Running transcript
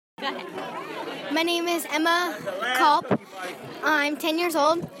My name is Emma Culp. I'm 10 years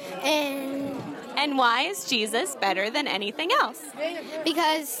old, And why is Jesus better than anything else?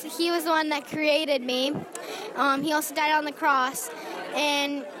 because he was the one that created me. He also died on the cross,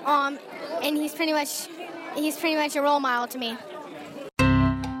 and he's pretty much a role model to me.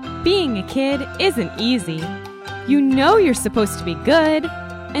 Being a kid isn't easy. You know you're supposed to be good,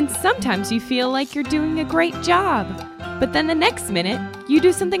 and sometimes you feel like you're doing a great job, but then the next minute, you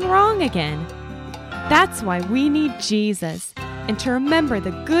do something wrong again. That's why we need Jesus, and to remember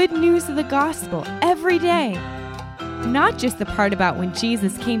the good news of the gospel every day. Not just the part about when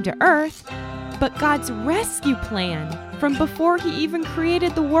Jesus came to earth, but God's rescue plan from before he even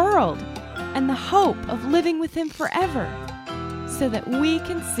created the world, and the hope of living with him forever, so that we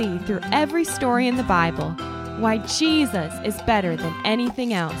can see through every story in the Bible why Jesus is better than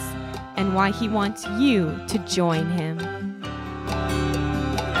anything else, and why he wants you to join him.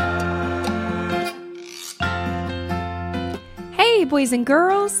 Hey, boys and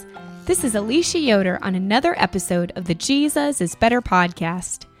girls! This is Alicia Yoder on another episode of the Jesus is Better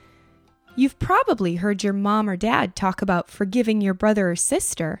podcast. You've probably heard your mom or dad talk about forgiving your brother or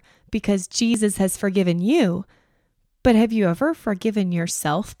sister because Jesus has forgiven you, but have you ever forgiven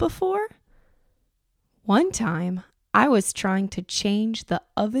yourself before? One time, I was trying to change the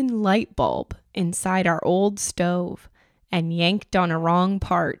oven light bulb inside our old stove and yanked on a wrong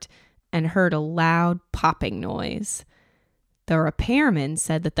part and heard a loud popping noise. The repairman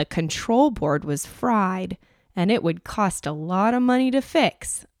said that the control board was fried and it would cost a lot of money to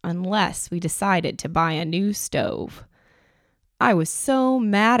fix unless we decided to buy a new stove. I was so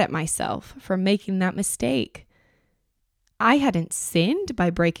mad at myself for making that mistake. I hadn't sinned by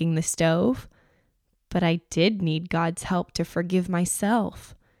breaking the stove, but I did need God's help to forgive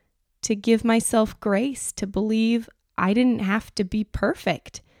myself, to give myself grace to believe I didn't have to be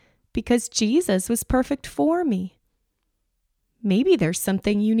perfect because Jesus was perfect for me. Maybe there's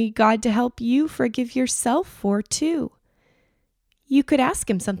something you need God to help you forgive yourself for too. You could ask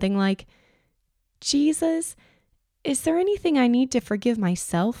him something like, Jesus, is there anything I need to forgive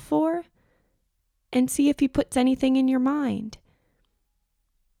myself for? And see if he puts anything in your mind.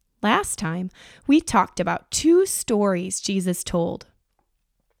 Last time, we talked about 2 stories Jesus told,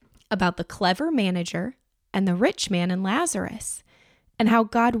 about the clever manager and the rich man and Lazarus, and how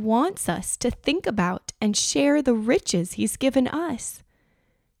God wants us to think about and share the riches he's given us.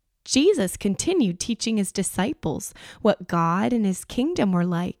 Jesus continued teaching his disciples what God and his kingdom were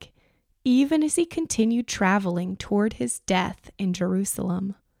like, even as he continued traveling toward his death in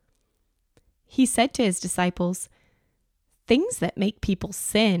Jerusalem. He said to his disciples, "Things that make people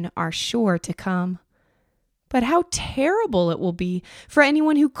sin are sure to come. But how terrible it will be for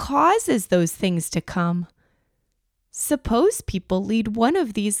anyone who causes those things to come. Suppose people lead one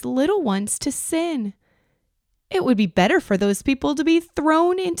of these little ones to sin. It would be better for those people to be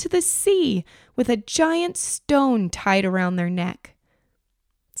thrown into the sea with a giant stone tied around their neck.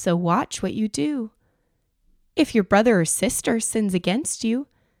 So watch what you do. If your brother or sister sins against you,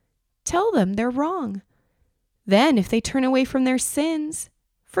 tell them they're wrong. Then, if they turn away from their sins,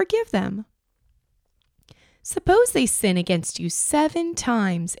 forgive them. Suppose they sin against you 7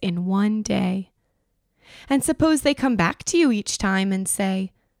 times in one day. And suppose they come back to you each time and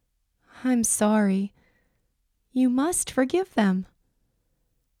say, 'I'm sorry.' You must forgive them."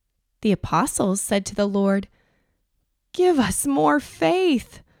 The apostles said to the Lord, "Give us more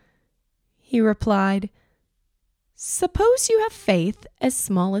faith." He replied, "Suppose you have faith as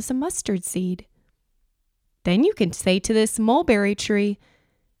small as a mustard seed. Then you can say to this mulberry tree,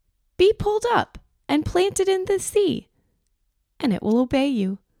 'Be pulled up and planted in the sea,' and it will obey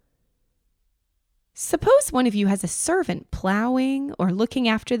you. Suppose one of you has a servant plowing or looking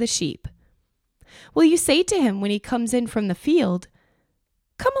after the sheep. Will you say to him when he comes in from the field,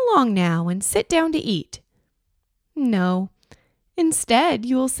 'Come along now and sit down to eat'? No. Instead,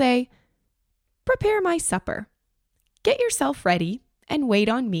 you will say, 'Prepare my supper. Get yourself ready and wait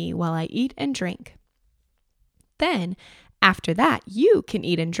on me while I eat and drink. Then, after that, you can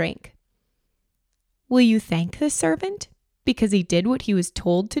eat and drink.' Will you thank the servant because he did what he was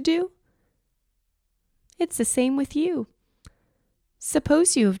told to do? It's the same with you.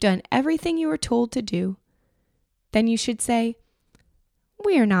 Suppose you have done everything you were told to do. Then you should say,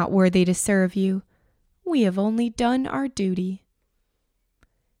 'We are not worthy to serve you. We have only done our duty.'"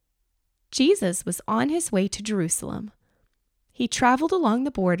 Jesus was on his way to Jerusalem. He traveled along the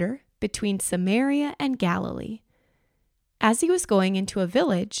border between Samaria and Galilee. As he was going into a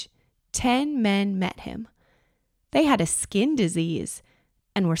village, 10 men met him. They had a skin disease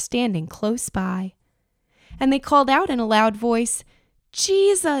and were standing close by. And they called out in a loud voice,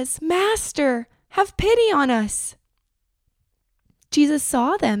 "Jesus, Master, have pity on us." Jesus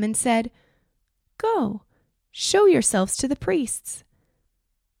saw them and said, "Go, show yourselves to the priests."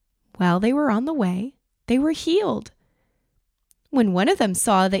 While they were on the way, they were healed. When one of them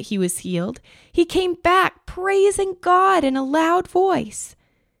saw that he was healed, he came back praising God in a loud voice.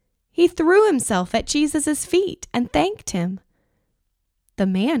 He threw himself at Jesus' feet and thanked him. The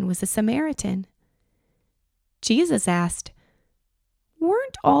man was a Samaritan. Jesus asked,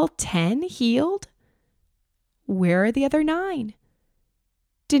 "Weren't all 10 healed? Where are the other 9?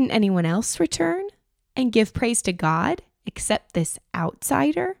 Didn't anyone else return and give praise to God except this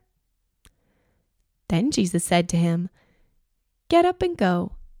outsider?" Then Jesus said to him, "Get up and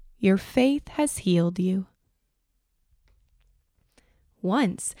go. Your faith has healed you."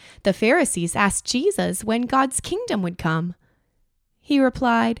 Once, the Pharisees asked Jesus when God's kingdom would come. He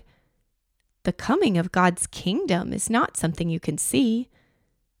replied, "The coming of God's kingdom is not something you can see.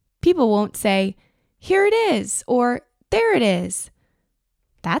 People won't say, 'Here it is,' or 'There it is.'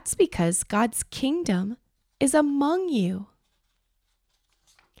 That's because God's kingdom is among you."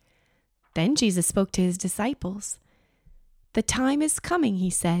 Then Jesus spoke to his disciples. "The time is coming," he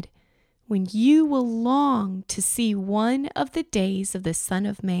said, "when you will long to see one of the days of the Son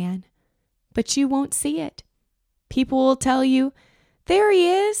of Man, but you won't see it. People will tell you, 'There he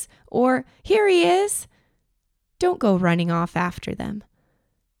is,' or 'Here he is.' Don't go running off after them.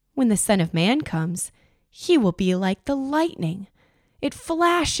 When the Son of Man comes, he will be like the lightning. It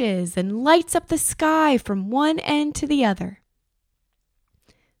flashes and lights up the sky from one end to the other.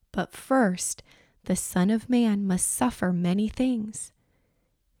 But first, the Son of Man must suffer many things.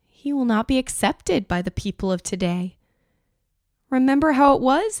 He will not be accepted by the people of today. Remember how it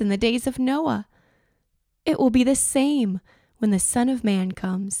was in the days of Noah. It will be the same when the Son of Man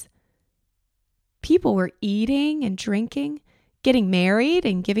comes. People were eating and drinking, getting married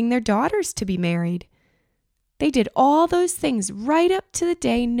and giving their daughters to be married. They did all those things right up to the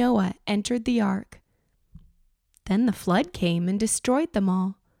day Noah entered the ark. Then the flood came and destroyed them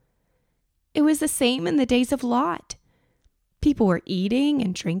all. It was the same in the days of Lot. People were eating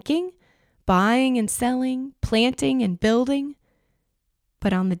and drinking, buying and selling, planting and building.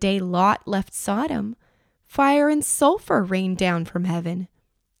 But on the day Lot left Sodom, fire and sulfur rained down from heaven,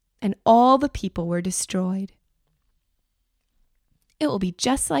 and all the people were destroyed. It will be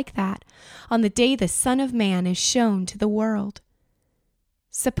just like that on the day the Son of Man is shown to the world.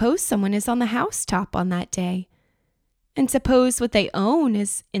 Suppose someone is on the housetop on that day, and suppose what they own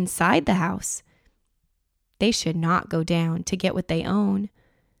is inside the house. They should not go down to get what they own.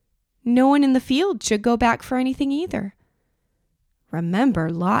 No one in the field should go back for anything either. Remember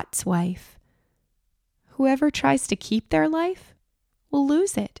Lot's wife. Whoever tries to keep their life will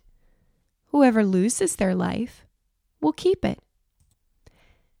lose it. Whoever loses their life will keep it.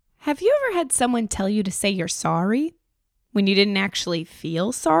 Have you ever had someone tell you to say you're sorry when you didn't actually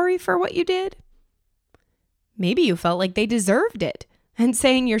feel sorry for what you did? Maybe you felt like they deserved it, and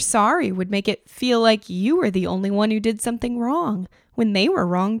saying you're sorry would make it feel like you were the only one who did something wrong when they were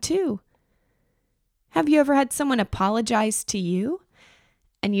wrong too. Have you ever had someone apologize to you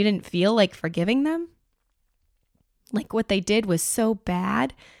and you didn't feel like forgiving them? Like what they did was so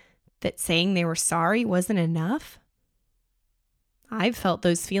bad that saying they were sorry wasn't enough? I've felt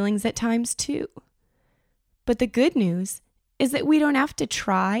those feelings at times too. But the good news is that we don't have to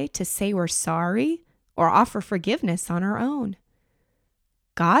try to say we're sorry or offer forgiveness on our own.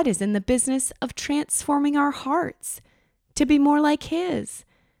 God is in the business of transforming our hearts to be more like His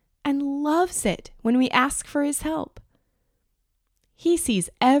and loves it when we ask for His help. He sees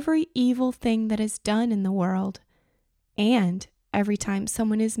every evil thing that is done in the world and every time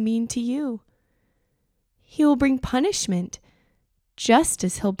someone is mean to you. He will bring punishment just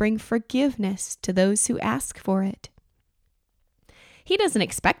as He'll bring forgiveness to those who ask for it. He doesn't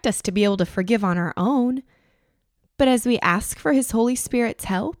expect us to be able to forgive on our own, but as we ask for His Holy Spirit's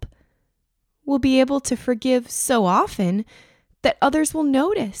help, we'll be able to forgive so often that others will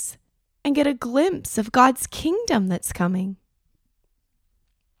notice and get a glimpse of God's kingdom that's coming.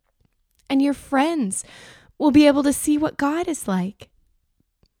 And your friends will be able to see what God is like.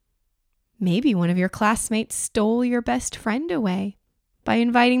 Maybe one of your classmates stole your best friend away by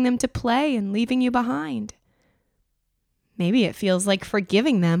inviting them to play and leaving you behind. Maybe it feels like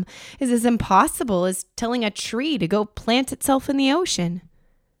forgiving them is as impossible as telling a tree to go plant itself in the ocean.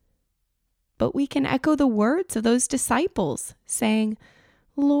 But we can echo the words of those disciples, saying,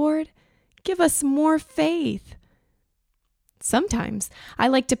 "Lord, give us more faith." Sometimes I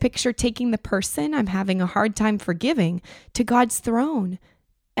like to picture taking the person I'm having a hard time forgiving to God's throne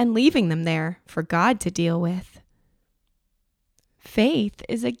and leaving them there for God to deal with. Faith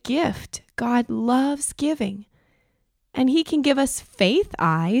is a gift God loves giving, and He can give us faith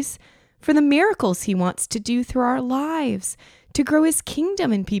eyes for the miracles He wants to do through our lives to grow His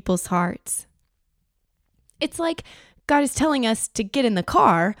kingdom in people's hearts. It's like God is telling us to get in the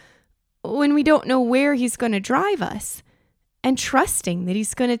car when we don't know where He's going to drive us, and trusting that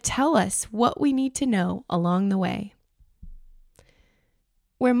He's going to tell us what we need to know along the way.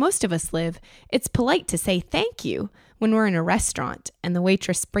 Where most of us live, it's polite to say thank you when we're in a restaurant and the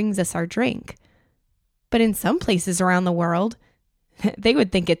waitress brings us our drink. But in some places around the world, they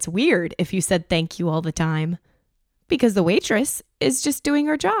would think it's weird if you said thank you all the time, because the waitress is just doing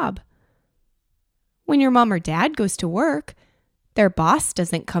her job. When your mom or dad goes to work, their boss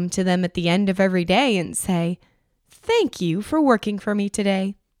doesn't come to them at the end of every day and say, "Thank you for working for me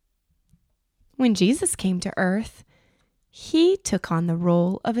today." When Jesus came to earth, He took on the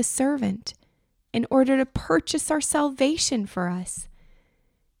role of a servant in order to purchase our salvation for us.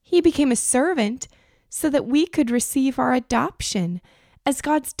 He became a servant so that we could receive our adoption as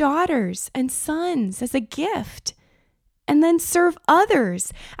God's daughters and sons as a gift, and then serve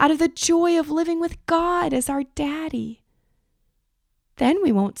others out of the joy of living with God as our daddy. Then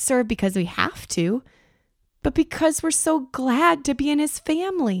we won't serve because we have to, but because we're so glad to be in His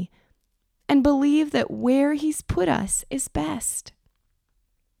family and believe that where He's put us is best.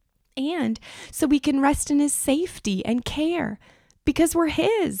 And so we can rest in His safety and care because we're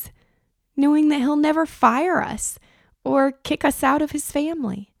His, knowing that He'll never fire us or kick us out of His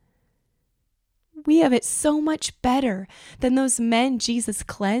family. We have it so much better than those men Jesus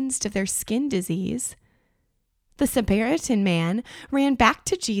cleansed of their skin disease. The Samaritan man ran back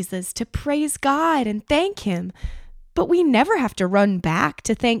to Jesus to praise God and thank Him, but we never have to run back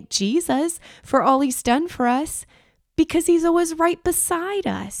to thank Jesus for all He's done for us because He's always right beside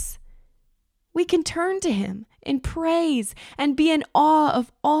us. We can turn to Him in praise and be in awe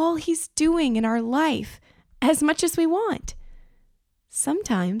of all He's doing in our life as much as we want.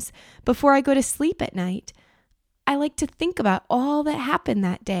 Sometimes, before I go to sleep at night, I like to think about all that happened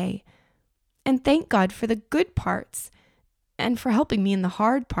that day and thank God for the good parts and for helping me in the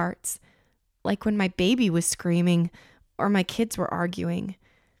hard parts, like when my baby was screaming or my kids were arguing.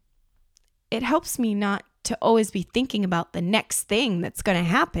 It helps me not to always be thinking about the next thing that's going to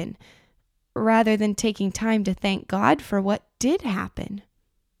happen, rather than taking time to thank God for what did happen.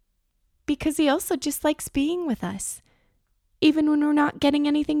 Because He also just likes being with us, even when we're not getting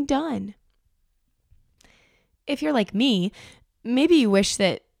anything done. If you're like me, maybe you wish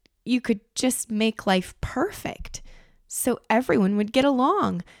that you could just make life perfect so everyone would get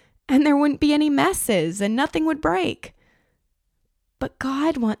along and there wouldn't be any messes and nothing would break. But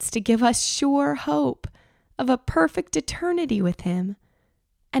God wants to give us sure hope of a perfect eternity with Him,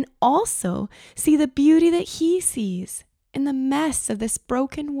 and also see the beauty that He sees in the mess of this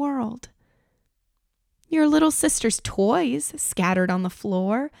broken world. Your little sister's toys scattered on the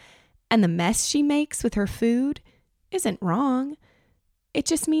floor and the mess she makes with her food isn't wrong. It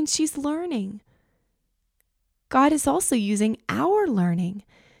just means she's learning. God is also using our learning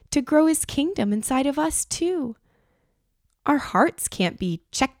to grow His kingdom inside of us too. Our hearts can't be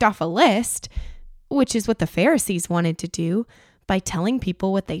checked off a list, which is what the Pharisees wanted to do by telling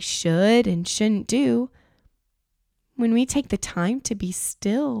people what they should and shouldn't do. When we take the time to be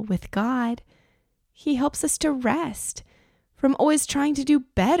still with God, He helps us to rest from always trying to do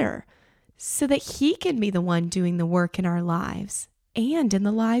better so that He can be the one doing the work in our lives and in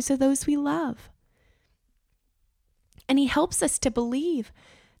the lives of those we love. And He helps us to believe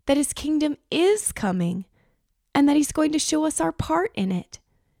that His kingdom is coming and that He's going to show us our part in it.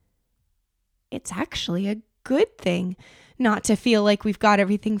 It's actually a good thing not to feel like we've got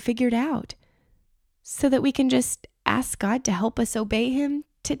everything figured out, so that we can just ask God to help us obey Him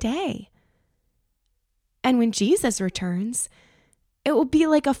today. And when Jesus returns, it will be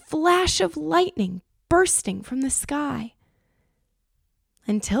like a flash of lightning bursting from the sky.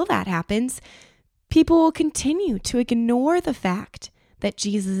 Until that happens, people will continue to ignore the fact that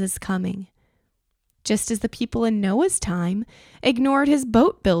Jesus is coming, just as the people in Noah's time ignored his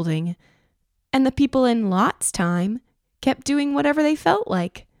boat building, and the people in Lot's time kept doing whatever they felt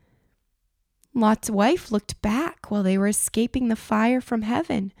like. Lot's wife looked back while they were escaping the fire from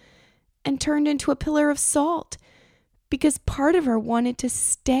heaven and turned into a pillar of salt because part of her wanted to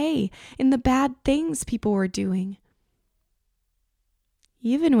stay in the bad things people were doing.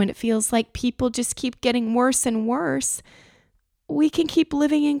 Even when it feels like people just keep getting worse and worse, we can keep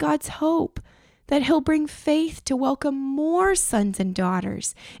living in God's hope that He'll bring faith to welcome more sons and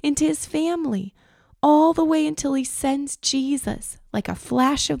daughters into His family, all the way until He sends Jesus like a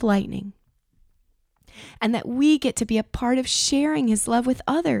flash of lightning. And that we get to be a part of sharing His love with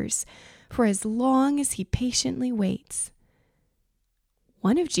others for as long as he patiently waits.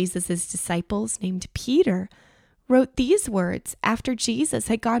 One of Jesus' disciples, named Peter, wrote these words after Jesus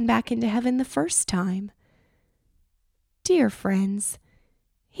had gone back into heaven the first time. Dear friends,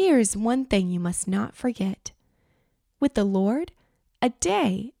 here is one thing you must not forget. With the Lord, a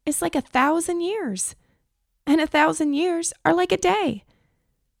day is like 1,000 years, and 1,000 years are like a day.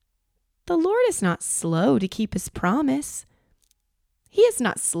 The Lord is not slow to keep his promise. He is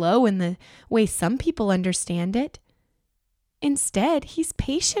not slow in the way some people understand it. Instead, he's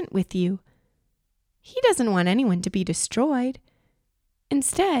patient with you. He doesn't want anyone to be destroyed.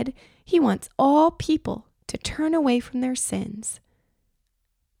 Instead, he wants all people to turn away from their sins.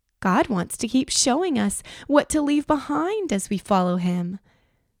 God wants to keep showing us what to leave behind as we follow him,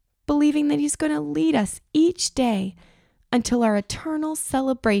 believing that he's going to lead us each day until our eternal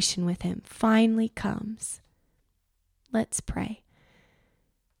celebration with him finally comes. Let's pray.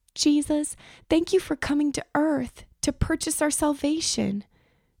 Jesus, thank you for coming to earth to purchase our salvation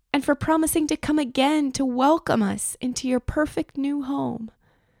and for promising to come again to welcome us into your perfect new home.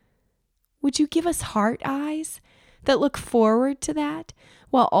 Would you give us heart eyes that look forward to that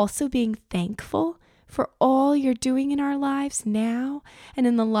while also being thankful for all you're doing in our lives now and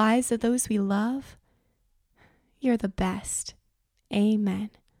in the lives of those we love? You're the best.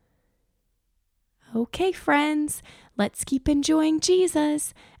 Amen. Okay, friends, let's keep enjoying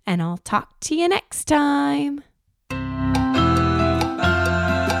Jesus, and I'll talk to you next time.